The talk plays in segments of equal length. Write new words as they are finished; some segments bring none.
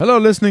Hello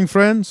listening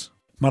friends.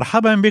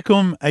 مرحبا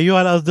بكم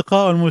أيها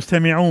الأصدقاء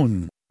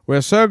المستمعون.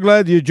 We're so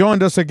glad you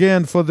joined us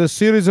again for this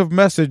series of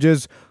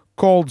messages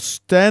called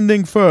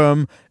Standing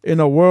Firm in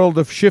a World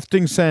of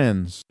Shifting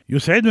Sands.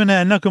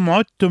 يسعدنا أنكم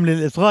عدتم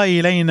للإصغاء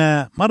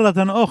إلينا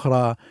مرة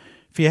أخرى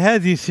في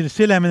هذه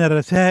السلسلة من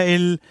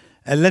الرسائل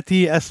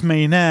التي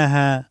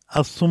أسميناها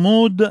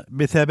الصمود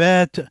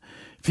بثبات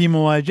في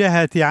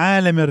مواجهة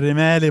عالم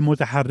الرمال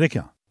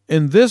المتحركة.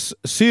 In this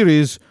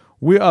series,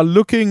 we are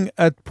looking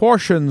at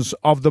portions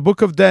of the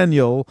book of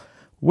Daniel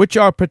which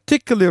are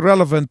particularly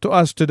relevant to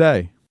us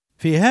today.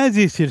 في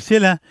هذه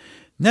السلسلة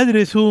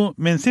ندرس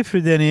من سفر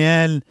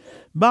دانيال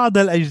بعض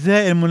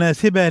الأجزاء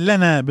المناسبة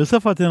لنا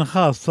بصفة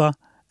خاصة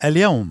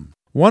اليوم.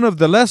 One of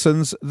the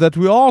lessons that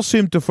we all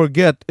seem to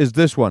forget is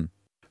this one.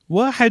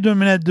 واحد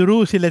من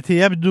الدروس التي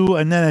يبدو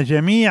أننا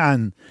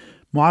جميعا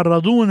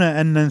معرضون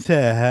أن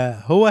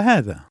ننساها هو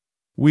هذا.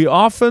 We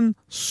often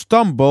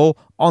stumble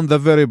on the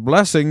very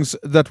blessings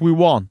that we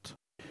want.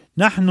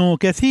 نحن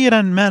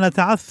كثيرا ما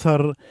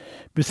نتعثر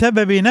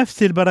بسبب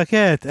نفس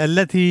البركات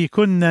التي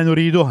كنا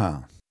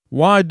نريدها.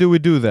 Why do we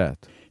do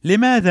that?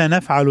 لماذا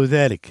نفعل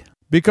ذلك؟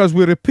 Because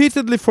we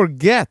repeatedly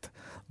forget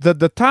that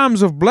the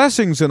times of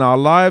blessings in our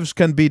lives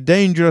can be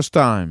dangerous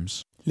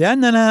times.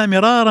 لأننا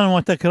مرارا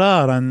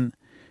وتكرارا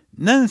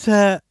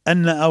ننسى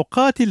أن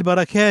أوقات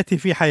البركات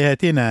في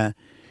حياتنا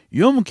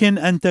يمكن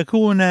أن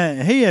تكون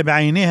هي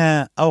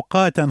بعينها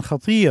أوقاتا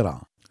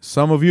خطيرة.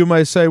 Some of you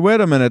may say,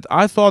 wait a minute,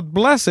 I thought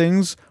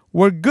blessings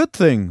were good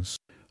things.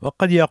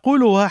 وقد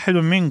يقول واحد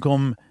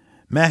منكم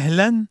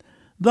مهلا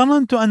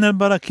ظننت أن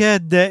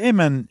البركات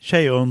دائما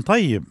شيء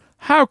طيب.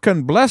 How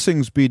can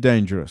blessings be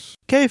dangerous?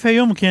 كيف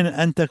يمكن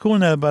أن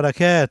تكون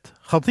البركات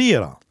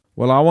خطيرة؟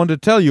 Well, I want to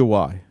tell you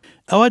why.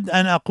 أود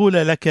أن أقول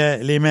لك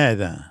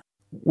لماذا.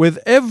 With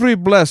every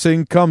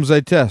blessing comes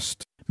a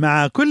test.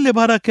 مع كل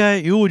بركة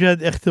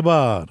يوجد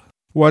اختبار.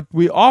 What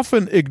we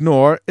often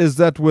ignore is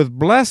that with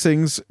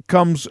blessings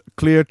comes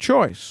clear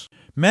choice.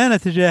 ما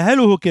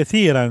نتجاهله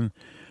كثيرا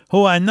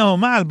هو أنه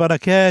مع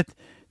البركات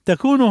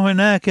تكون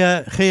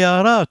هناك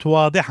خيارات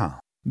واضحة.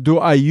 Do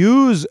I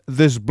use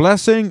this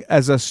blessing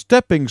as a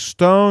stepping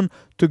stone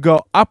to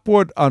go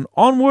upward and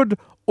onward,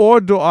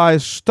 or do I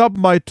stub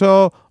my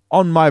toe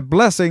on my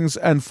blessings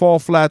and fall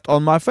flat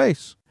on my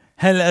face?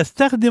 هل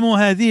أستخدم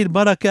هذه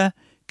البركة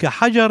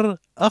كحجر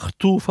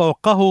أخطو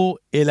فوقه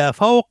إلى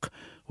فوق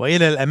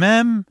وإلى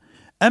الأمام،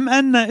 أم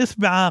أن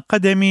إصبع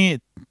قدمي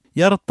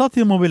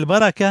يرتطم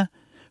بالبركة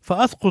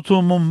فأسقط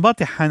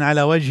منبطحا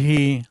على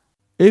وجهي؟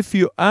 If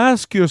you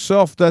ask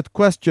yourself that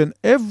question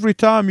every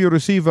time you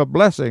receive a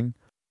blessing,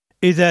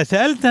 إذا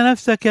سألت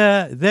نفسك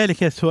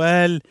ذلك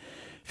السؤال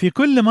في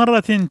كل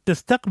مرة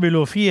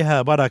تستقبل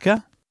فيها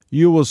بركة،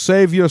 you will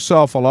save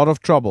yourself a lot of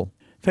trouble.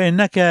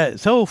 فإنك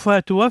سوف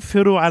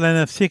توفر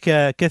على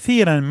نفسك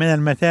كثيرا من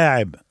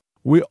المتاعب.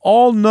 We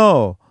all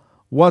know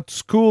what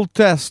school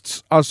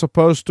tests are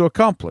supposed to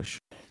accomplish.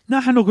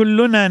 نحن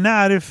كلنا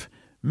نعرف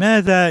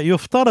ماذا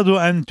يفترض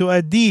أن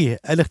تؤديه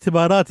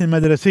الاختبارات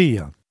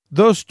المدرسية.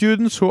 Those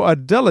students who are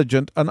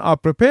diligent and are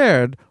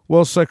prepared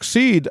will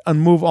succeed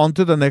and move on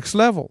to the next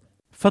level.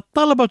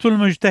 فالطلبة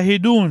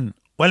المجتهدون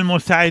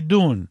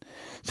والمستعدون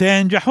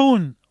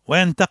سينجحون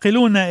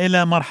وينتقلون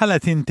إلى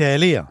مرحلة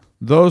تالية.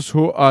 Those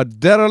who are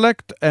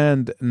derelict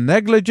and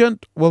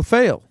negligent will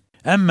fail.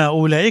 أما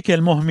أولئك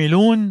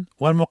المهملون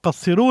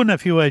والمقصرون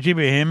في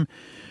واجبهم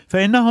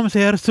فإنهم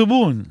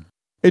سيرسبون.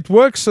 It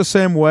works the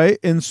same way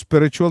in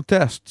spiritual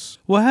tests.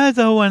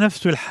 وهذا هو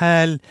نفس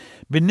الحال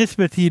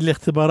بالنسبة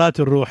للاختبارات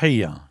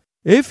الروحية.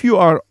 If you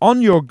are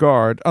on your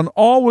guard and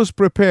always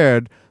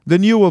prepared,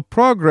 then you will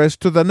progress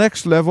to the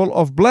next level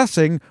of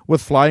blessing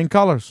with flying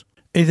colors.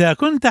 إذا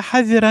كنت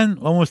حذرا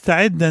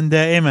ومستعدا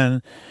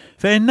دائما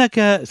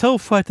فإنك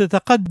سوف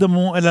تتقدم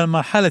إلى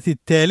المرحلة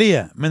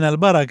التالية من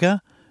البركة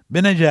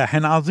بنجاح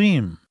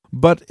عظيم.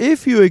 But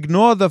if you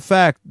ignore the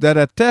fact that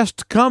a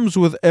test comes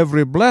with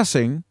every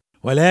blessing,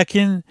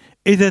 ولكن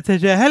إذا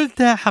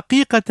تجاهلت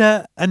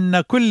حقيقة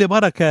أن كل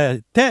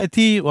بركة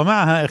تأتي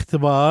ومعها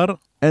اختبار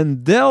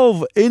and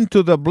delve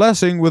into the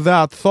blessing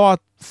without thought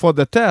for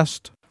the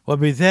test,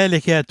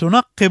 وبذلك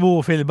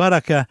تنقب في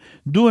البركة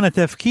دون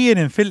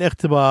تفكير في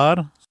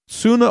الاختبار,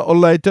 sooner or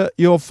later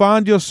you'll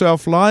find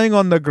yourself lying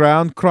on the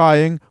ground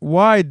crying,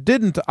 why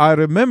didn't I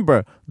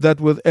remember that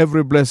with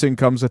every blessing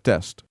comes a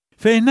test?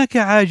 فإنك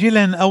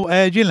عاجلا أو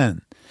آجلا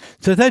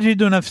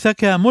ستجد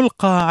نفسك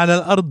ملقى على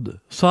الأرض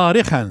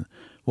صارخا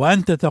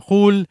وأنت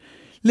تقول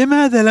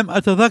لماذا لم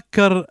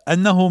أتذكر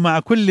أنه مع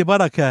كل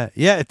بركة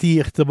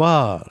يأتي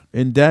اختبار.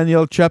 In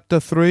Daniel chapter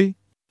 3,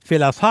 في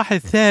الأصحاح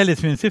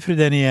الثالث من سفر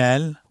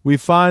دانيال we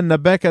find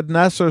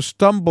Nebuchadnezzar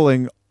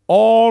stumbling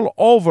all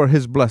over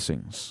his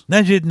blessings.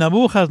 نجد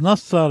نبوخذ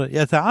نصر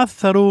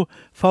يتعثر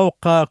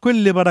فوق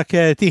كل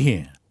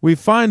بركاته. We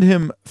find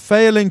him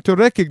failing to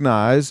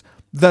recognize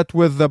that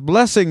with the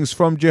blessings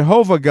from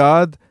Jehovah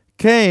God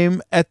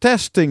came a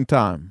testing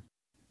time.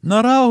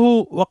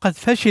 نراه وقد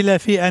فشل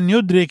في أن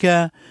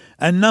يدرك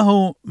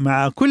أنه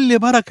مع كل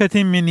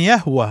بركة من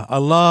يهوه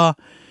الله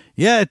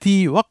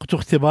يأتي وقت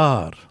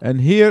اختبار.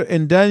 And here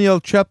in Daniel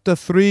chapter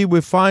 3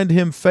 we find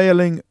him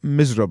failing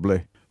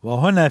miserably.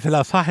 وهنا في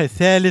الأصحاح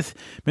الثالث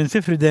من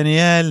سفر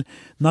دانيال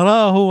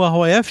نراه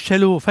وهو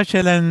يفشل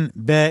فشلا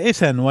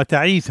بائسا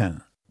وتعيسا.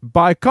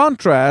 By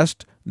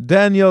contrast,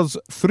 Daniel's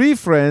three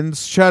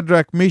friends,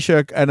 Shadrach,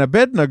 Meshach, and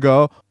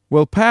Abednego,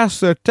 will pass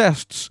their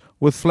tests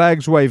with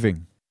flags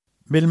waving.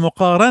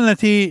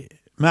 بالمقارنة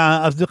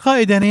مع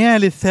أصدقاء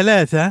دانيال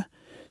الثلاثة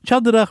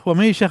شدرخ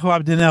وميشخ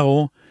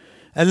وعبدناغو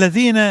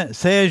الذين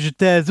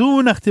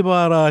سيجتازون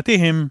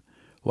اختباراتهم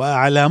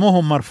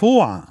وأعلامهم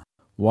مرفوعة.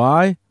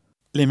 Why?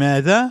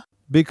 لماذا؟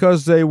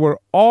 Because they were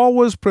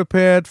always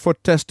prepared for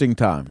testing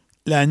time.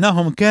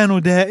 لأنهم كانوا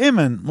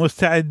دائما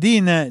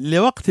مستعدين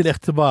لوقت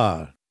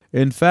الاختبار.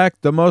 In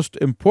fact, the most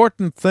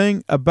important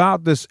thing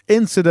about this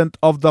incident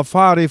of the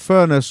fiery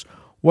furnace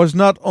was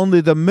not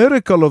only the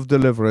miracle of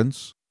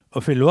deliverance,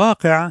 وفي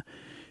الواقع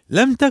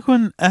لم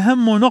تكن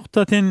أهم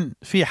نقطة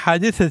في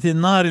حادثة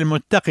النار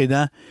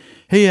المتقدة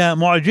هي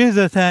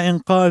معجزة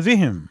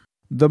إنقاذهم.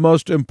 the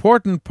most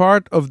important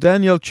part of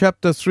Daniel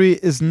chapter 3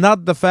 is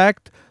not the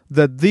fact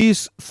that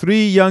these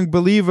three young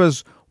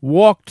believers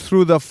walked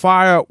through the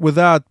fire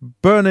without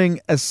burning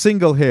a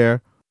single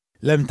hair.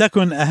 لم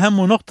تكن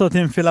أهم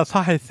نقطة في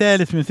الأصحاح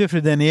الثالث من سفر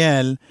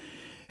دانيال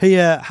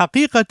هي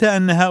حقيقة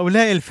أن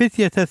هؤلاء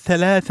الفتية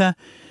الثلاثة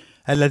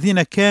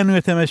الذين كانوا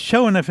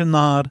يتمشون في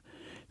النار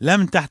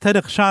لم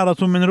تحترق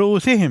شعرة من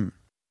رؤوسهم.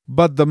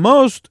 But the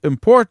most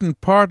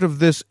important part of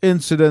this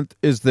incident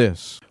is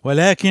this.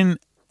 ولكن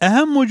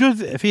أهم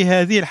جزء في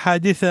هذه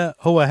الحادثة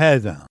هو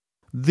هذا.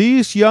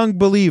 These young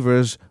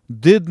believers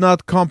did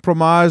not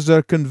compromise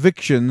their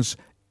convictions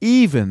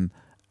even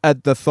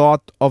at the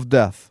thought of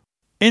death.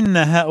 إن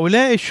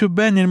هؤلاء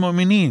الشبان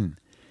المؤمنين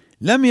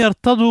لم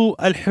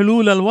يرتضوا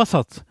الحلول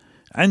الوسط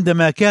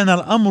عندما كان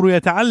الأمر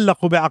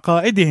يتعلق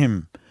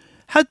بعقائدهم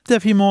حتى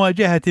في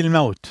مواجهة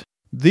الموت.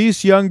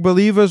 These young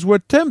believers were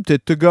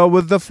tempted to go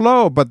with the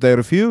flow, but they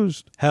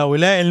refused.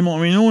 هؤلاء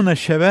المؤمنون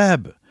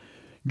الشباب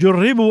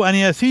جربوا أن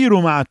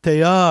يسيروا مع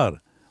التيار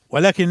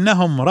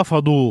ولكنهم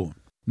رفضوا.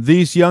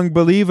 These young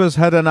believers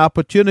had an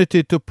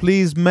opportunity to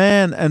please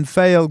man and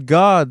fail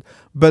God,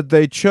 but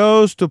they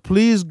chose to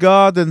please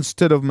God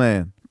instead of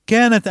man.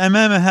 كانت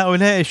أمام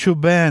هؤلاء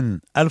الشبان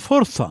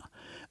الفرصة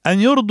أن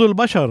يرضوا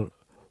البشر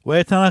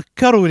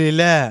ويتنكروا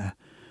لله،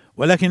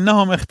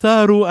 ولكنهم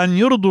اختاروا أن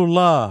يرضوا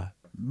الله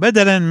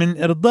بدلا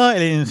من إرضاء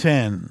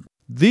الإنسان.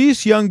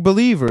 These young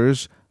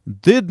believers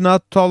did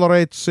not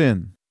tolerate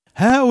sin.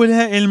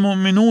 هؤلاء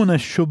المؤمنون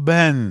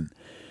الشبان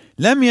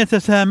لم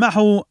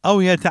يتسامحوا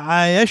أو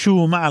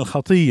يتعايشوا مع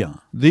الخطية.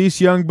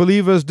 These young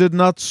believers did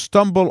not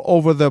stumble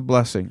over their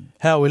blessing.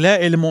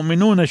 هؤلاء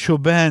المؤمنون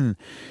الشبان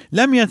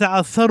لم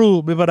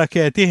يتعثروا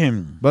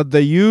ببركاتهم. But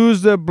they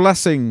used their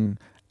blessing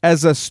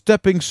as a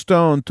stepping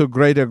stone to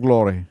greater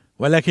glory.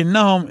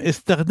 ولكنهم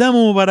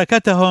استخدموا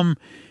بركتهم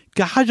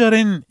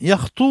كحجر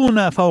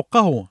يخطون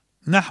فوقه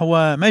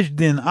نحو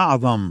مجد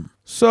أعظم.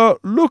 So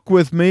look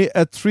with me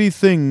at three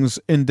things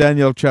in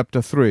Daniel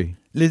chapter 3.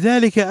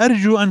 لذلك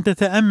أرجو أن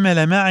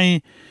تتأمل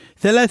معي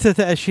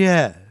ثلاثة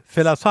أشياء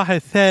في الأصحاح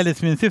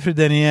الثالث من سفر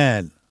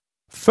دانيال.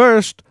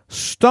 First,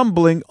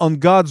 stumbling on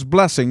God's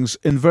blessings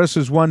in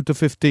verses 1 to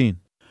 15.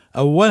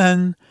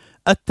 أولا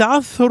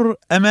التعثر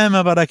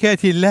أمام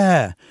بركات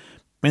الله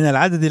من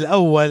العدد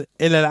الأول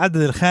إلى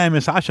العدد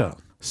الخامس عشر.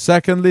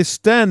 Secondly,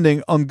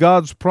 standing on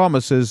God's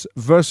promises,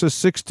 verses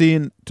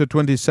 16 to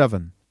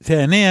 27.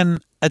 ثانيا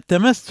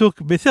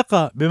التمسك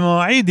بثقة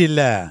بمواعيد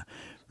الله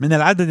من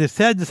العدد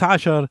السادس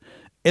عشر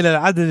إلى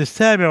العدد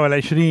السابع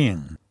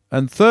والعشرين.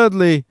 And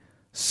thirdly,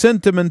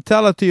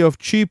 sentimentality of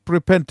cheap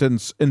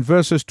repentance in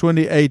verses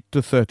 28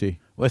 to 30.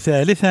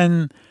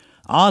 وثالثا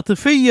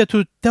عاطفية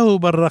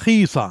التوبة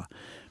الرخيصة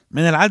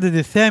من العدد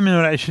الثامن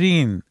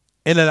والعشرين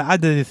إلى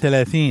العدد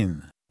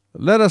الثلاثين.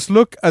 Let us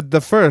look at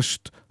the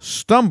first,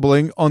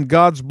 stumbling on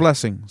God's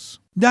blessings.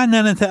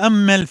 دعنا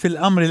نتأمل في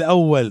الأمر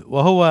الأول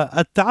وهو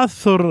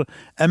التعثر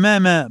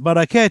أمام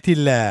بركات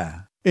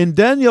الله. In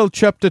Daniel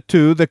chapter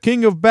 2, the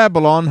king of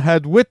Babylon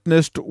had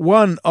witnessed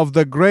one of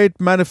the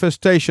great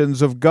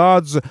manifestations of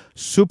God's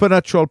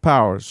supernatural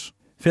powers.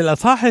 في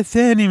الأصحاح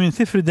الثاني من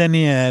سفر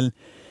دانيال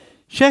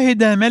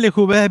شهد ملك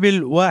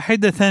بابل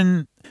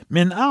واحدة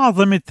من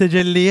أعظم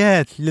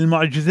التجليات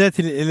للمعجزات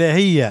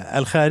الإلهية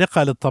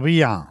الخارقة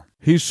للطبيعة.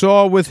 He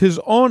saw with his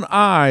own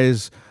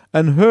eyes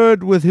and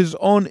heard with his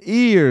own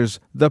ears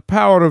the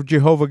power of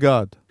Jehovah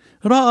God.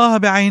 رأى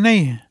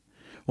بعينيه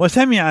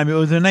وسمع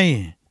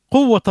بأذنيه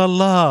قوة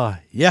الله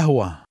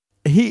يهوه.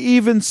 He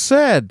even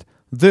said,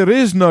 "There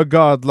is no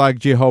God like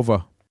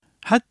Jehovah."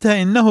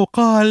 حتى إنه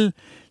قال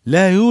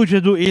لا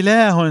يوجد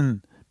إله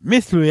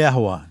مثل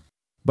يهوه.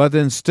 But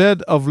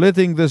instead of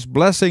letting this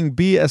blessing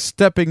be a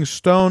stepping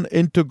stone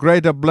into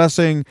greater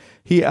blessing,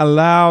 he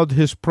allowed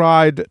his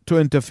pride to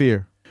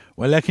interfere.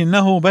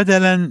 ولكنه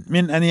بدلا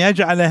من أن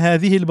يجعل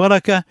هذه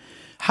البركة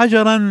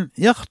حجرا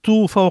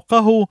يخطو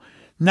فوقه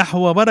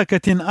نحو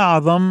بركة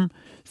أعظم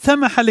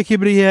سمح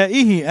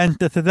لكبريائه أن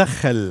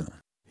تتدخل.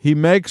 He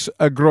makes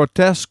a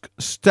grotesque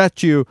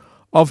statue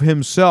of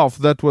himself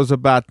that was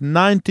about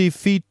 90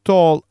 feet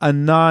tall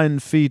and 9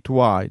 feet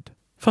wide.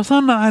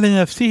 فصنع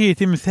لنفسه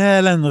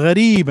تمثالا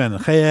غريبا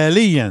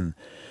خياليا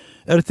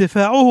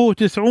ارتفاعه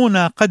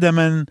 90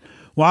 قدما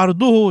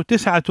وعرضه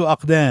 9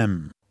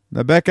 أقدام.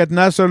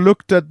 Nebuchadnezzar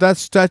looked at that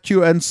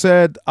statue and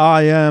said,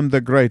 I am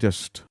the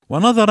greatest.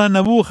 ونظر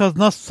نبوخذ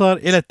نصر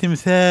إلى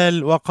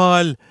التمثال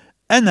وقال: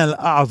 أنا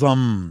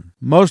الأعظم.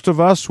 Most of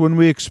us, when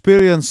we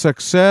experience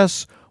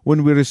success,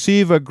 when we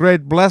receive a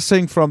great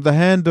blessing from the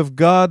hand of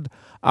God,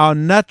 our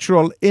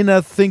natural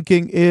inner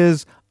thinking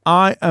is,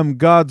 I am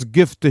God's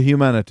gift to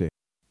humanity.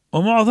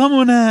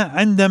 ومعظمنا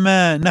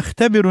عندما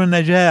نختبر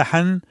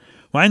نجاحا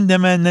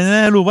وعندما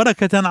ننال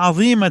بركة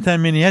عظيمة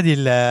من يد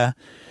الله،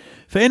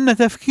 فإن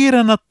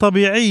تفكيرنا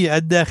الطبيعي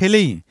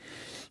الداخلي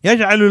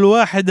يجعل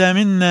الواحد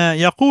منا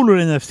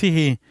يقول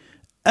لنفسه: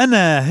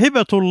 أنا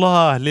هبة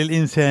الله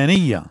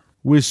للإنسانية.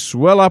 We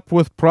swell up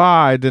with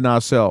pride in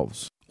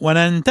ourselves.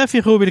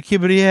 وننتفخ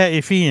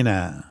بالكبرياء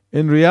فينا.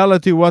 In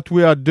reality, what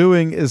we are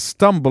doing is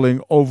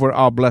stumbling over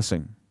our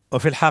blessing.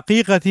 وفي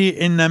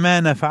الحقيقة إن ما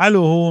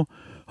نفعله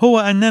هو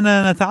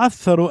أننا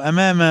نتعثر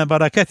أمام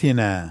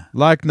بركتنا.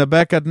 Like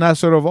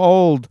Nebuchadnezzar of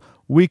old,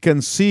 we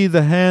can see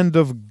the hand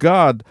of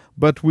God,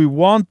 but we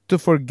want to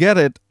forget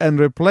it and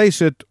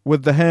replace it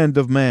with the hand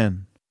of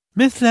man.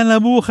 مثل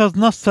نبوخذ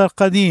نصر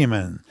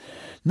قديما،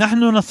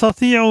 نحن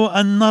نستطيع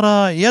أن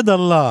نرى يد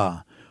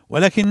الله،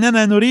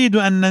 ولكننا نريد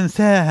أن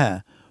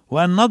ننساها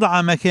وأن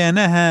نضع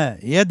مكانها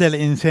يد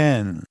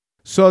الإنسان.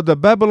 So the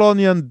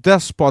Babylonian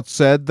despot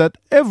said that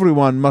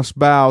everyone must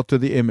bow to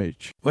the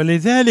image.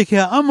 ولذلك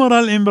أمر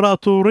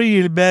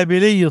الإمبراطوري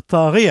البابلي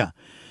الطاغية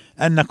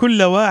أن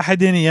كل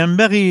واحد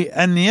ينبغي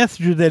أن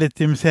يسجد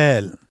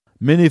للتمثال.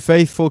 Many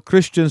faithful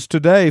Christians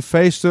today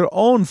face their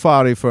own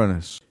fiery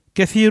furnace.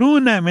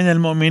 كثيرون من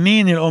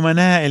المؤمنين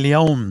الأمناء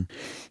اليوم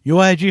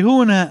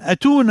يواجهون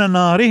أتون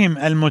نارهم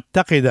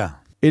المتقدة.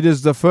 It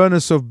is the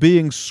furnace of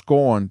being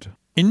scorned.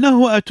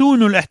 إنه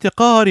أتون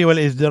الاحتقار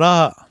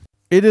والازدراء.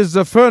 It is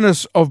the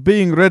furnace of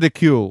being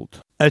ridiculed.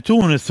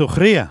 أتون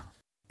السخرية.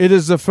 It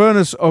is the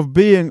furnace of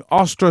being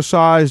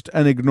ostracized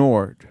and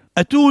ignored.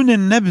 أتون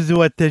النبذ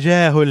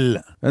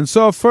والتجاهل. And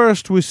so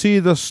first we see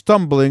the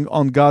stumbling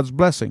on God's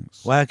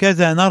blessings.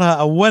 وهكذا نرى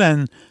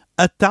أولا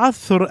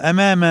التعثر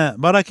أمام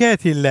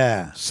بركات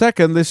الله.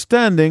 Secondly,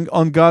 standing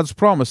on God's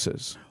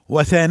promises.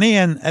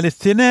 وثانيا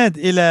الاستناد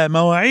إلى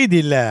مواعيد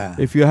الله.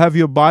 If you have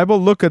your Bible,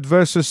 look at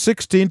verses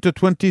 16 to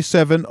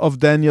 27 of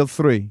Daniel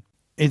 3.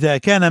 إذا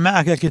كان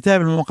معك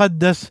الكتاب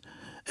المقدس،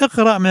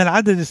 اقرأ من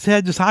العدد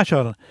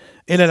 16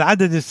 إلى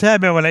العدد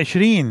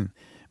 27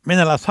 من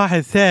الأصحاح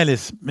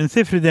 3 من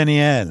سفر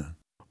دانيال.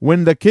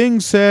 When the king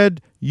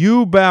said,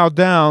 "You bow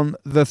down,"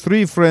 the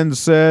 3 friends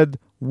said,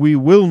 "We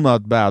will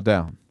not bow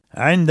down."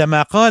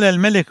 عندما قال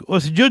الملك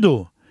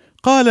اسجدوا،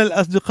 قال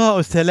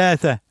الأصدقاء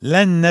 3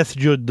 لن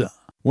نسجد.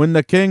 When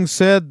the king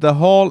said, "The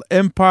whole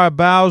empire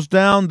bows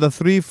down," the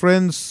 3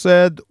 friends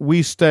said,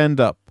 "We stand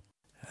up."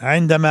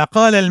 عندما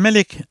قال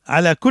الملك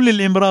على كل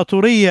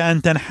الإمبراطورية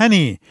أن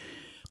تنحني،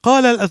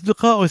 قال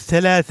الأصدقاء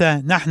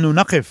 3 نحن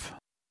نقف.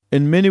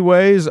 In many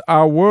ways,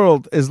 our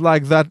world is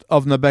like that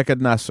of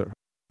Nebuchadnezzar.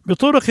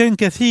 بطرق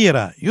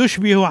كثيرة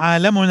يشبه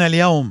عالمنا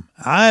اليوم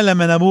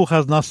عالم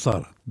نبوخذ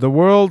نصر. The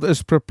world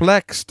is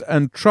perplexed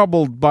and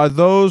troubled by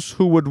those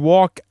who would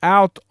walk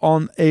out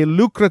on a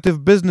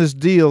lucrative business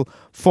deal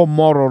for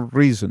moral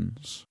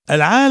reasons.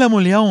 العالم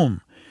اليوم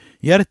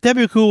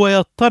يرتبك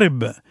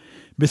ويضطرب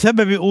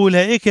بسبب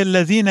أولئك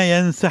الذين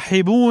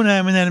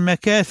ينسحبون من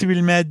المكاسب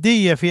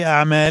المادية في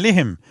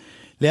أعمالهم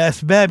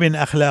لأسباب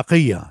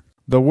أخلاقية.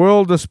 The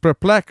world is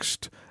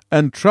perplexed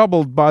and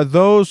troubled by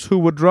those who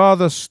would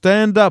rather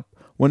stand up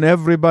when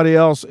everybody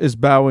else is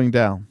bowing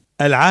down.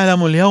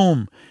 العالم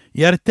اليوم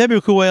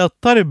يرتبك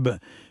ويضطرب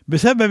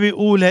بسبب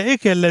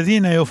أولئك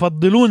الذين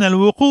يفضلون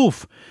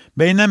الوقوف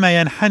بينما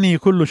ينحني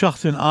كل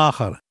شخص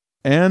آخر.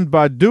 And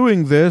by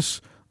doing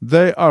this,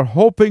 they are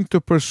hoping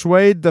to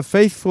persuade the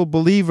faithful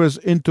believers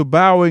into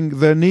bowing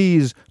their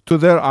knees to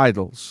their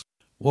idols.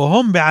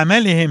 وهم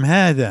بعملهم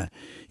هذا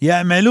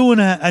يأملون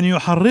أن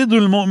يحرضوا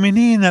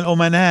المؤمنين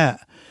الأمناء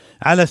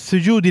على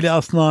السجود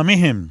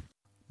لأصنامهم.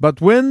 But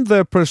when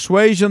their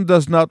persuasion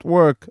does not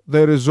work,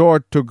 they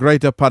resort to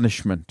greater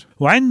punishment.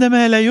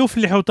 وعندما لا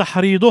يفلح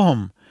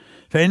تحريضهم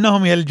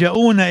فإنهم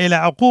يلجؤون إلى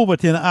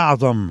عقوبة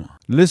أعظم.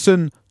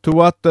 Listen to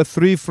what the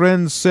 3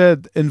 friends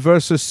said in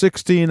verses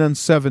 16 and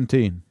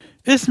 17.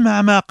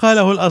 اسمع ما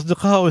قاله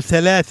الأصدقاء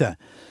 3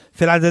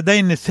 في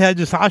العددين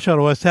 16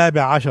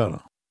 و17.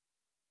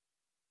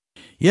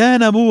 يا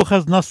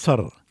نبوخذ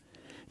نصر،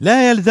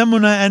 لا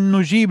يلزمنا أن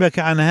نجيبك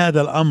عن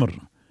هذا الأمر.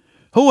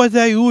 هو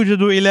ذا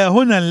يوجد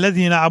إلهنا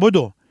الذي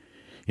نعبده،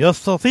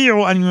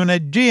 يستطيع أن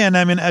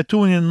ينجينا من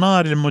أتون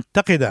النار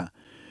المتقدة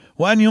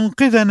وأن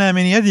ينقذنا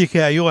من يدك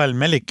أيها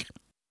الملك.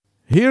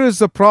 Here is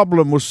the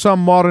problem with some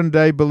modern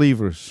day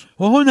believers.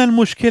 وهنا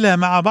المشكلة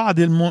مع بعض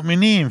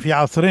المؤمنين في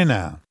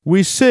عصرنا.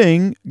 We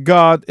sing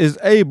God is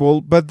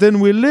able, but then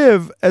we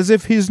live as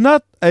if He's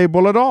not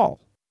able at all.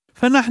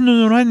 فنحن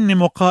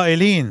نرنم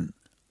قائلين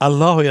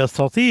الله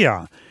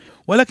يستطيع،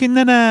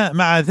 ولكننا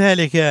مع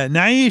ذلك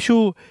نعيش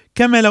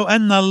كما لو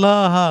أن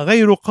الله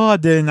غير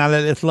قادر على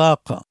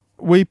الإطلاق.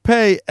 We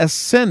pay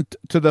assent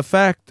to the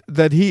fact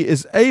that he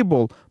is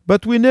able,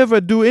 but we never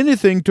do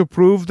anything to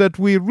prove that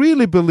we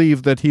really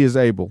believe that he is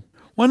able.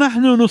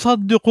 ونحن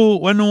نصدق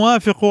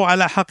ونوافق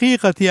على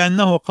حقيقة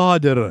أنه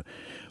قادر،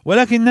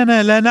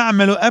 ولكننا لا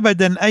نعمل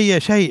أبدا أي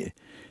شيء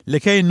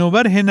لكي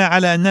نبرهن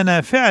على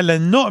أننا فعلا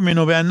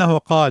نؤمن بأنه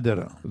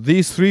قادر.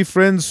 These three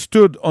friends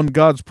stood on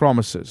God's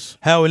promises.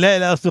 هؤلاء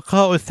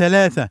الأصدقاء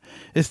الثلاثة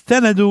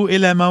استندوا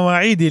إلى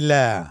مواعيد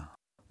الله.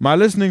 My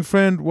listening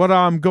friend, what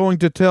I'm going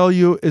to tell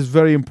you is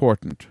very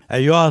important.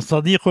 أيها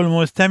الصديق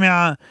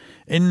المستمع،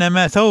 إن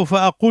ما سوف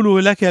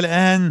أقول لك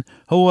الآن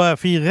هو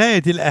في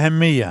غاية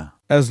الأهمية.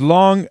 As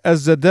long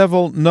as the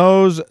devil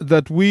knows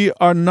that we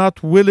are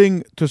not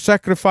willing to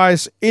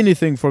sacrifice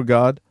anything for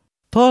God,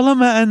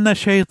 طالما أن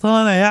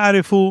الشيطان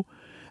يعرف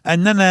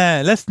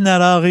أننا لسنا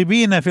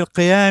راغبين في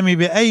القيام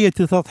بأي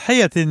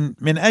تضحية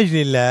من أجل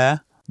الله،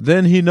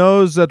 then he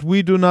knows that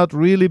we do not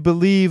really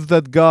believe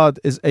that God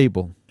is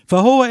able.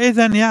 فهو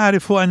إذن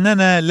يعرف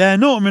أننا لا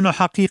نؤمن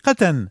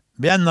حقيقة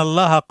بأن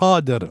الله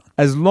قادر.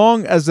 As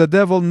long as the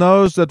devil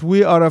knows that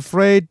we are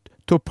afraid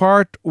to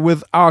part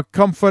with our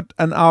comfort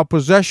and our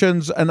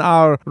possessions and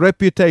our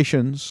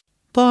reputations,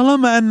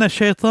 طالما أن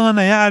الشيطان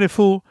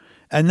يعرف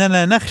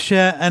أننا نخشى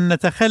أن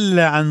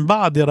نتخلى عن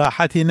بعض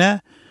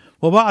راحتنا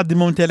وبعض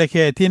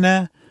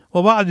ممتلكاتنا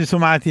وبعض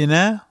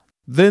سمعتنا،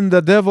 then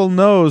the devil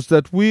knows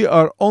that we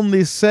are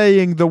only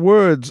saying the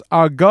words,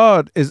 our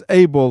God is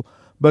able,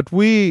 but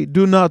we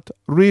do not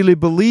really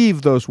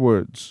believe those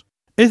words.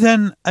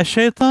 إذن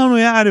الشيطان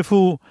يعرف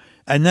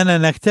أننا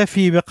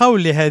نكتفي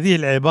بقول هذه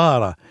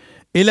العبارة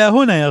إلى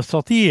هنا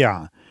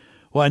يستطيع،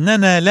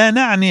 وأننا لا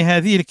نعني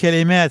هذه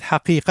الكلمات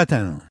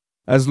حقيقة.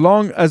 As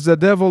long as the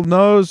devil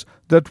knows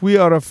that we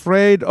are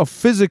afraid of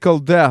physical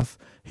death,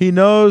 he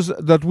knows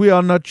that we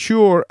are not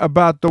sure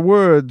about the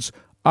words,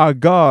 our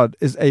God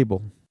is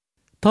able.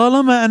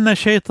 طالما أن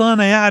الشيطان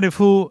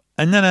يعرف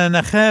أننا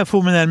نخاف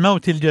من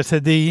الموت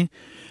الجسدي،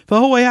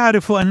 فهو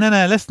يعرف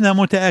أننا لسنا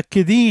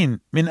متأكدين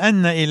من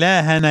أن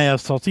إلهنا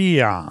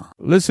يستطيع.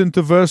 Listen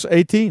to verse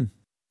 18.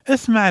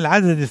 اسمع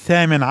العدد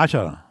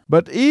 18.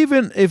 But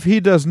even if he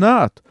does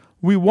not,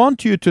 we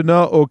want you to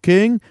know, O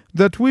king,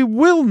 that we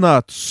will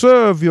not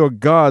serve your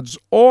gods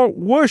or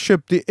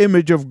worship the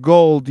image of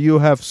gold you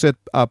have set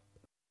up.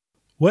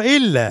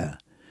 وإلا،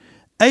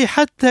 أي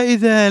حتى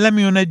إذا لم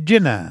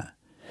ينجنا،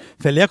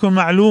 فليكن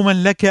معلوما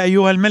لك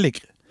أيها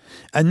الملك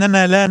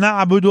أننا لا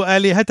نعبد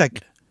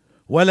آلهتك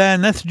ولا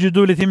نسجد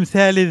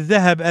لتمثال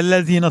الذهب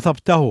الذي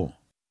نصبته.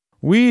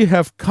 We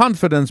have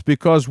confidence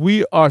because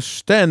we are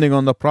standing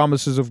on the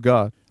promises of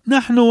God.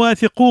 نحن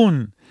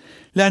واثقون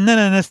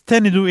لأننا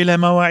نستند إلى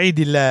مواعيد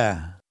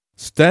الله.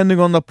 Standing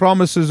on the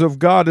promises of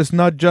God is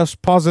not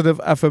just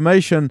positive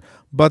affirmation,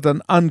 but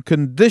an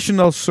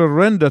unconditional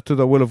surrender to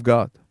the will of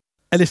God.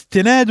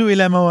 الاستناد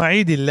إلى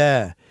مواعيد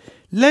الله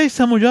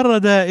ليس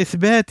مجرد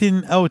إثبات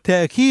أو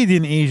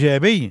تأكيد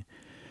إيجابي،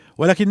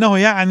 ولكنه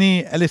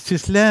يعني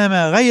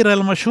الاستسلام غير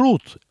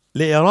المشروط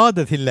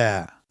لإرادة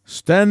الله.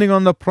 Standing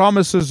on the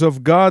promises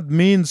of God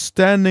means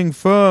standing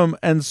firm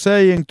and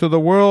saying to the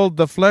world,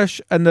 the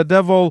flesh, and the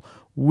devil,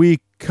 we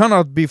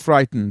cannot be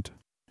frightened.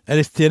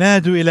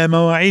 الاستناد إلى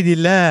مواعيد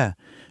الله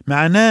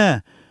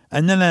معناه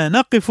أننا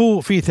نقف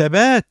في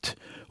ثبات،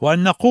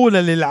 وأن نقول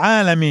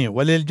للعالم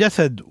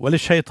وللجسد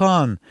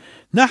وللشيطان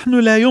نحن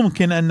لا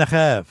يمكن أن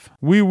نخاف.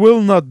 We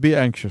will not be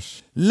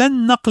anxious.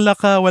 لن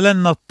نقلق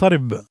ولن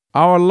نضطرب.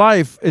 Our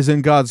life is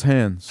in God's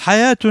hands.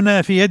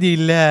 حياتنا في يد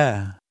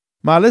الله.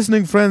 My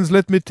listening friends,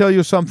 let me tell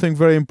you something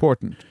very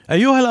important.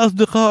 أيها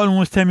الأصدقاء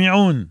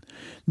المستمعون،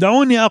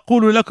 دعوني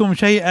أقول لكم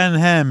شيئا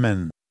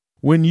هاما.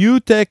 When you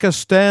take a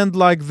stand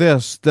like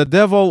this, the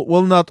devil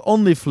will not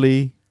only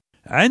flee.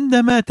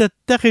 عندما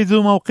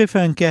تتخذ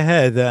موقفا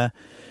كهذا،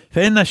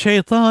 فإن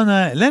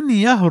الشيطان لن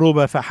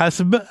يهرب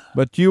فحسب،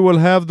 but you will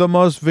have the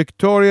most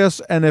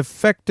victorious and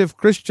effective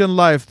Christian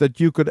life that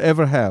you could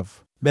ever have.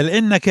 بل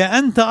إنك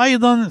أنت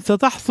أيضا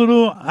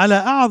ستحصل على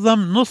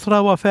أعظم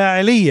نصرة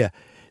وفاعلية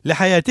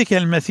لحياتك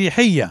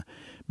المسيحية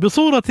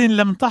بصورة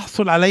لم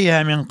تحصل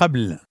عليها من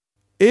قبل.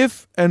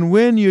 If and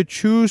when you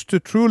choose to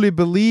truly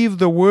believe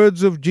the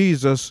words of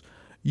Jesus,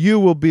 you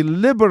will be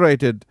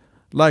liberated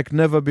like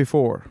never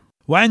before.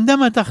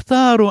 وعندما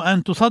تختار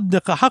أن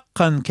تصدق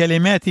حقا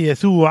كلمات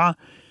يسوع،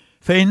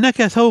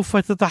 فإنك سوف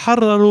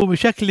تتحرر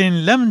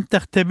بشكل لم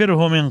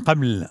تختبره من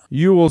قبل.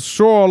 You will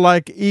soar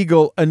like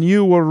eagle and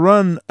you will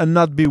run and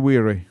not be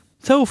weary.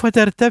 سوف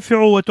ترتفع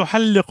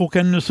وتحلق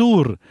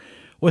كالنسور،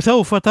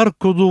 وسوف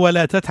تركض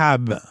ولا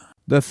تتعب.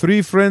 The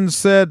three friends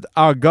said,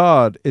 our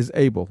God is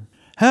able.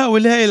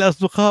 هؤلاء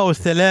الأصدقاء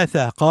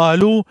الثلاثة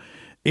قالوا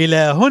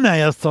إلى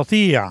هنا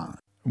يستطيع.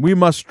 We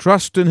must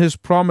trust in his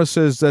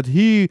promises that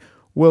he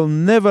will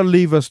never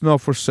leave us nor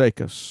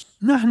forsake us.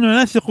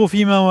 نحن نثق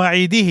في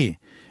مواعيده،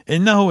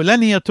 إنه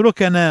لن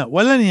يتركنا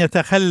ولن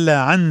يتخلى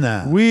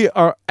عنا. We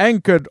are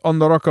anchored on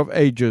the rock of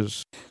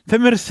ages.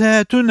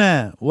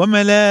 فمرساتنا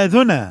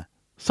وملاذنا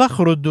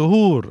صخر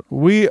الدهور.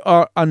 We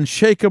are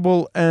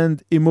unshakable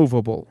and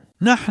immovable.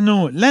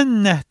 نحن لن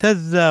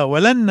نهتز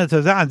ولن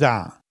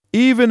نتزعزع.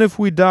 Even if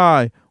we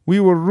die, we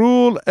will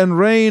rule and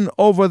reign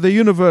over the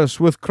universe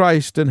with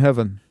Christ in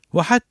heaven.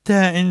 وحتى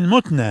إن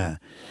متنا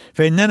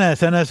فإننا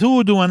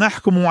سنسود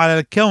ونحكم على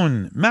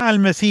الكون مع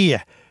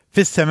المسيح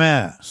في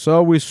السماء.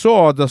 So we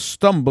saw the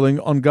stumbling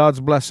on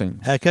God's blessings.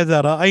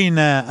 هكذا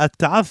رأينا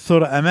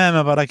التعثر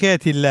أمام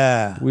بركات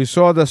الله. We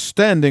saw the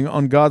standing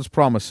on God's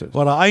promises.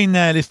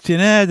 ورأينا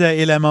الاستناد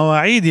إلى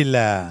مواعيد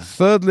الله.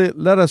 Thirdly,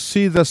 let us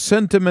see the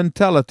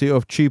sentimentality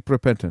of cheap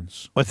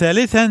repentance.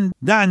 وثالثا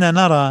دعنا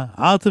نرى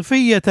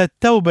عاطفية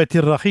التوبة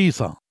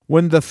الرخيصة.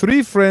 When the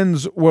three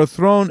friends were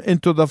thrown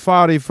into the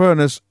fiery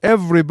furnace,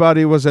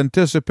 everybody was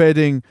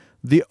anticipating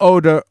the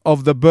odor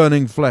of the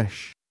burning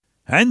flesh.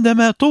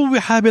 عندما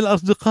طوح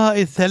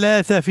بالأصدقاء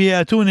الثلاثة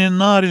في أتون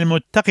النار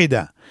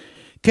المتقدة،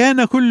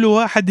 كان كل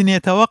واحد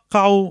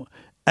يتوقع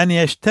أن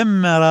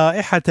يشتم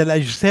رائحة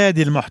الأجساد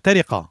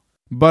المحترقة.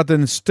 But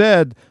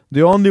instead,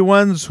 the only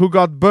ones who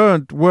got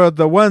burnt were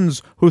the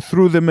ones who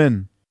threw them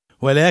in.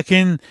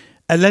 ولكن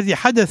الذي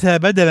حدث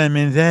بدلا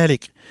من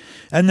ذلك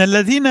أن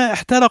الذين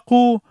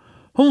احترقوا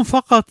هم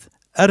فقط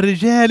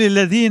الرجال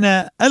الذين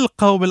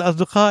ألقوا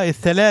بالأصدقاء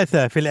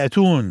الثلاثة في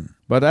الأتون.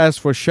 But as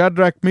for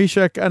Shadrach,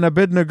 Meshach, and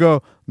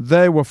Abednego,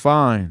 they were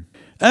fine.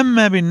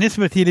 أما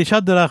بالنسبة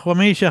لشدرخ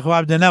وميشخ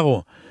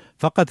وعبدنغو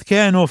فقد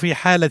كانوا في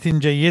حالة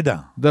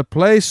جيدة. The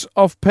place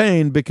of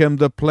pain became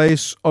the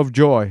place of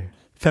joy.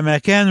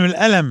 فمكان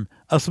الألم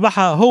أصبح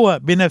هو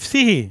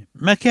بنفسه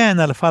مكان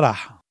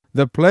الفرح.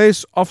 The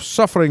place of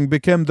suffering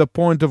became the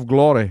point of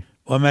glory.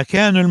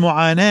 ومكان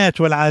المعاناة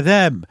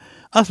والعذاب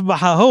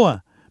أصبح هو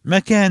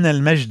مكان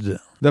المجد.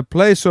 The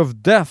place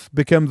of death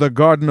became the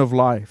garden of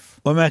life.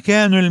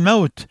 ومكان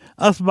الموت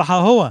أصبح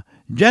هو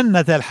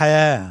جنة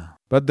الحياة.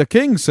 But the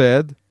king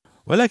said,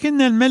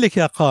 ولكن الملك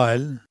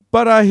قال: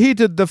 But I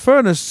heated the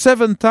furnace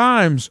 7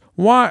 times.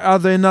 Why are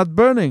they not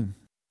burning?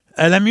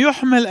 ألم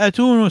يحمل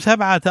أتون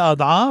 7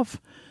 أضعاف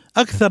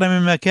أكثر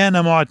مما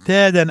كان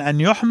معتادا أن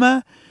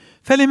يحمى،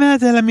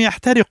 فلماذا لم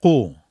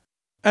يحترقوا؟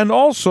 And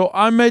also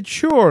I made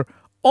sure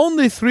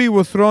only 3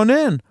 were thrown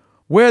in.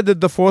 Where did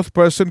the 4th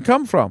person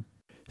come from?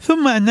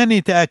 ثم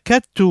أنني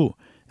تأكدت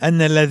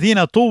أن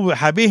الذين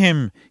طوح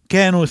بهم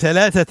كانوا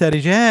 3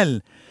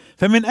 رجال،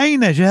 فمن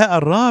أين جاء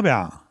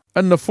الرابع؟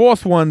 And the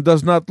 4th one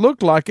does not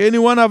look like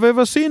anyone I've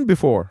ever seen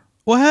before.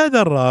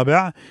 وهذا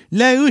الرابع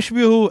لا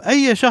يشبه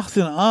أي شخص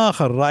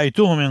آخر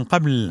رأيته من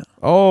قبل.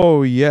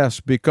 Oh yes,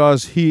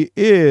 because he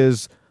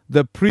is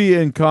the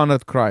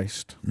pre-incarnate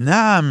Christ.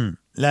 نعم،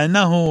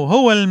 لأنه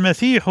هو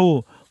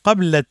المسيح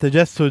قبل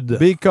التجسد.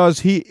 Because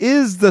he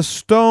is the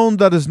stone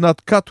that is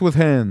not cut with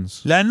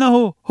hands.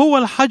 لأنه هو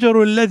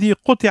الحجر الذي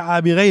قطع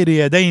بغير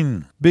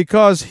يدين.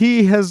 Because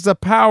he has the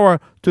power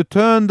to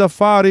turn the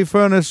fiery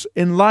furnace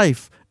in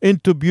life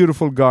into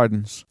beautiful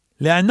gardens.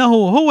 لأنه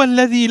هو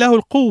الذي له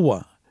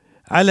القوة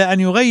على أن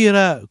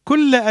يغير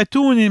كل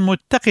أتون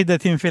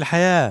متقدة في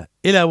الحياة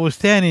إلى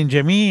بستان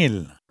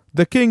جميل.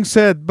 The king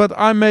said, But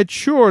I made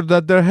sure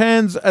that their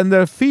hands and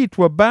their feet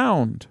were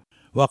bound.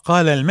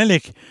 وقال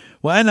الملك: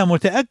 وأنا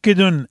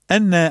متأكد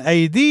أن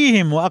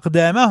أيديهم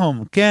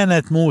وأقدامهم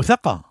كانت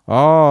موثقة.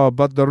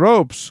 But the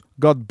ropes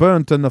got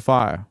burnt in the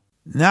fire.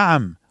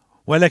 نعم،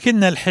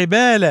 ولكن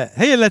الحبال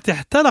هي التي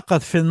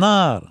احترقت في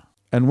النار.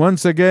 And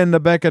once again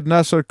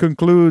Nebuchadnezzar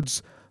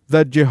concludes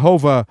that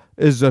Jehovah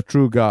is the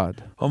true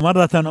God.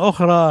 ومرة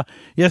أخرى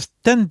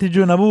يستنتج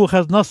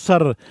نبوخذ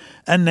نصر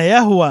أن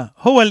يهوه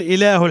هو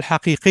الإله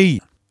الحقيقي.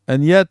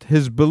 And yet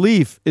his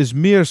belief is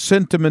mere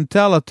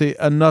sentimentality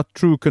and not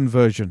true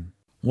conversion.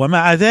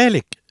 ومع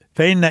ذلك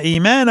فإن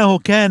إيمانه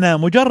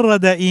كان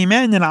مجرد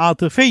إيمان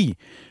عاطفي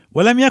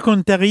ولم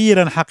يكن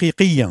تغييرا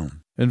حقيقيا.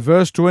 In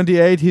verse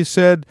 28 he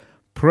said,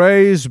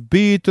 Praise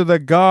be to the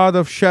God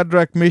of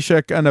Shadrach,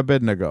 Meshach, and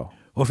Abednego.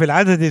 وفي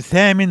العدد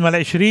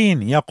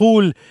 28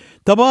 يقول: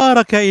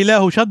 تبارك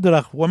إله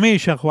شدرخ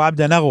وميشخ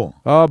وعبدنغو.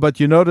 But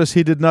you notice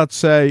he did not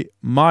say,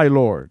 My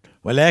Lord.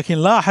 ولكن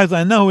لاحظ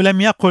أنه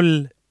لم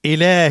يقل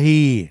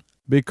إلهي.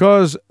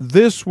 Because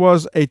this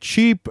was a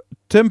cheap,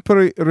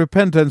 temporary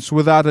repentance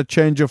without a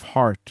change of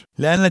heart.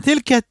 لأن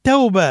تلك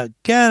التوبة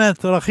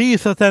كانت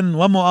رخيصة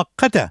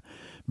ومؤقتة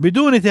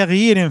بدون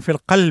تغيير في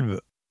القلب.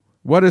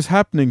 What is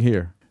happening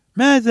here?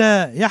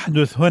 ماذا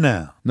يحدث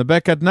هنا؟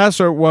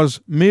 Nebuchadnezzar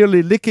was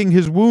merely licking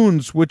his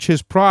wounds which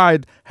his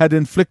pride had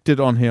inflicted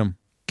on him.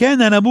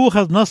 كان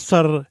نبوخذ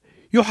نصر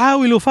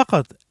يحاول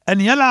فقط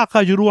أن يلعق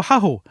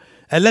جروحه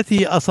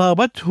التي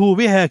أصابته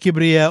بها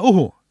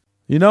كبرياؤه.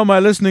 You know, my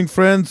listening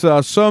friends, there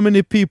are so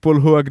many people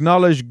who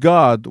acknowledge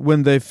God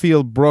when they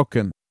feel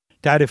broken.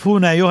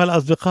 تعرفون أيها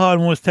الأصدقاء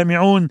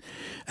المستمعون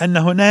أن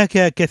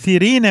هناك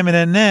كثيرين من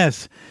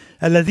الناس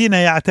الذين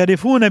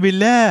يعترفون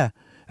بالله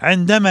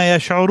عندما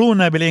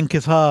يشعرون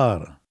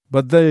بالانكسار.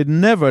 But they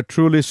never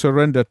truly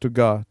surrender to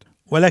God.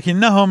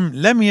 ولكنهم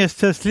لم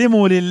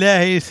يستسلموا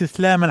لله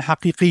استسلاما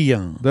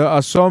حقيقيا. There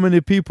are so many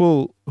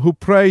people who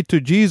pray to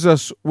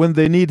Jesus when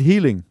they need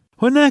healing.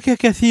 هناك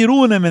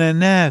كثيرون من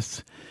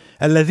الناس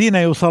الذين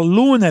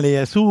يصلون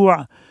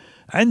ليسوع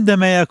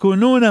عندما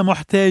يكونون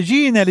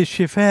محتاجين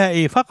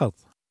للشفاء فقط.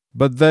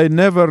 But they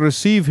never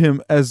receive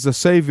him as the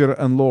Savior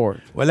and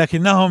Lord.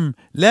 ولكنهم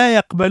لا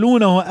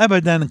يقبلونه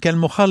أبدا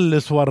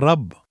كالمخلص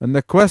والرب. And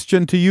the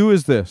question to you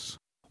is this: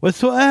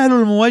 والسؤال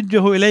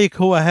الموجه إليك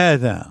هو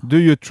هذا: do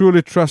you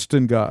truly trust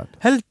in God?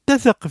 هل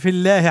تثق في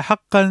الله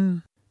حقا؟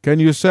 Can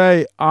you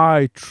say,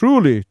 I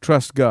truly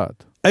trust God?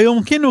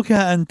 أيمكنك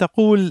أن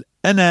تقول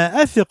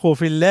أنا أثق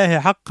في الله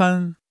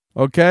حقا؟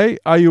 Okay,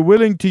 are you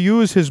willing to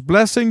use his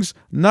blessings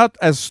not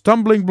as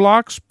stumbling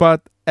blocks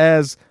but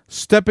as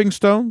stepping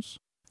stones?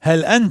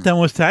 هل أنت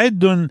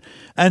مستعد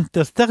أن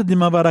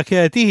تستخدم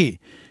بركاته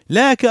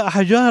لا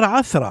كأحجار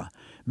عثرة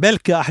بل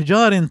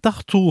كأحجار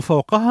تخطو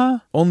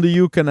فوقها؟ Only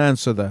you can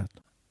answer that.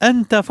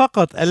 أنت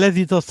فقط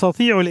الذي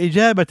تستطيع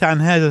الإجابة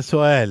عن هذا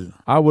السؤال.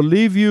 I will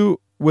leave you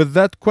with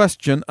that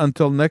question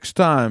until next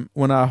time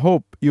when I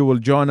hope you will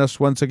join us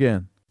once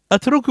again.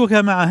 أتركك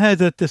مع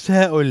هذا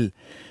التساؤل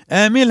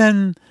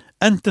آملا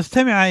أن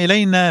تستمع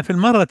إلينا في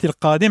المرة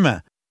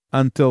القادمة.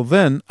 Until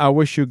then, I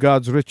wish you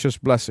God's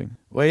richest blessing.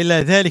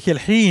 وإلى ذلك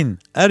الحين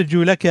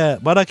أرجو لك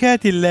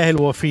بركات الله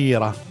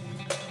الوفيرة.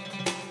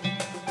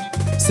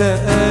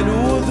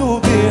 سألوذ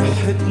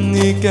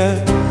بحضنك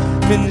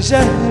من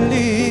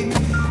جهلي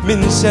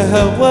من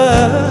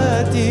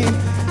شهواتي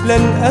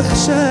لن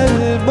أخشى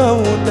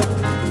الموت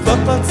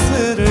فقد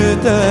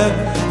صرت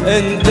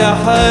أنت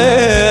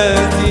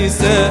حياتي.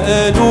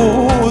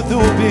 سألوذ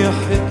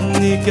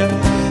بحضنك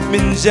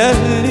من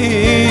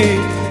جهلي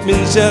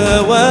من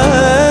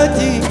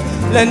شهواتي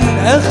لن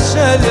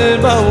أخشى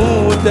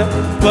الموت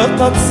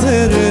فقد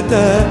صرت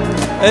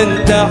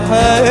أنت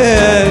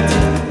حياتي.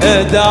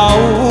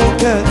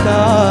 أدعوك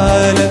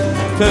تعالى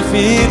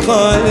ففي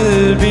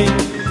قلبي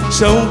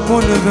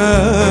شوق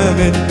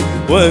غامر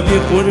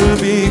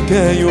وبقربك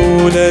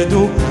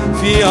يولد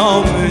في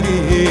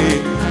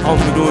عمري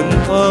عمر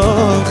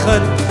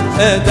آخر.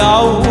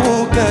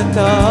 أدعوك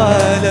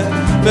تعالى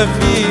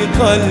ففي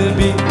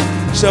قلبي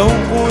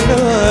شوق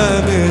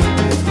غامر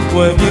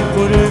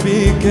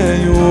وبقربك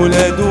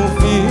يولد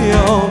في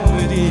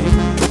عمري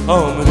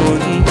عمر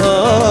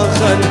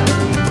آخر.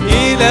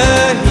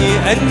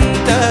 إلهي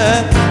أنت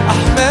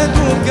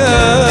أحمدك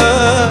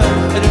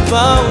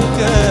أرفعك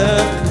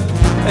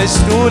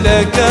أشكو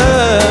لك.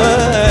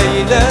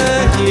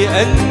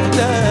 إلهي أنت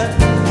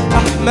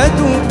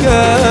أحمدك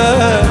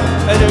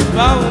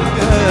أرفعك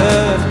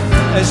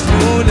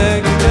أشكو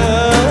لك.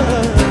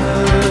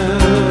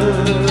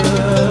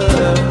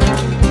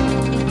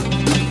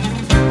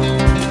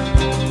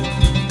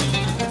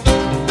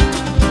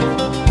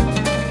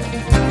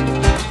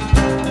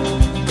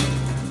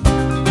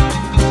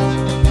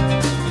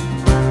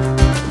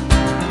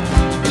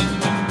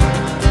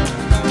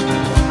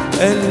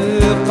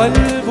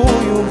 القلب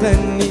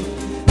يغني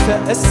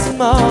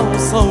فأسمع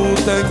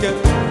صوتك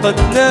قد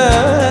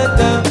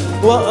نادى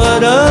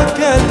وأراك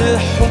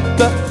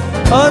الحب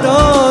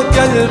أراك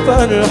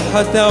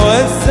الفرحة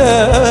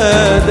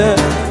والسادة.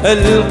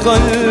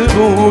 القلب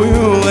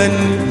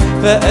يغني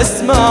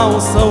فأسمع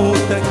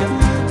صوتك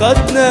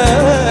قد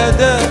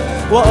نادى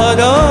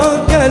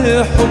وأراك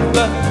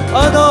الحب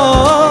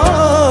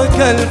أراك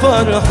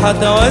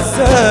الفرحة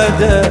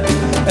والسادة.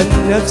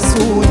 النفس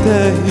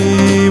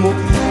تهيم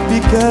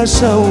بك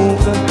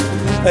شوقا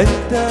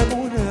أنت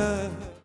منى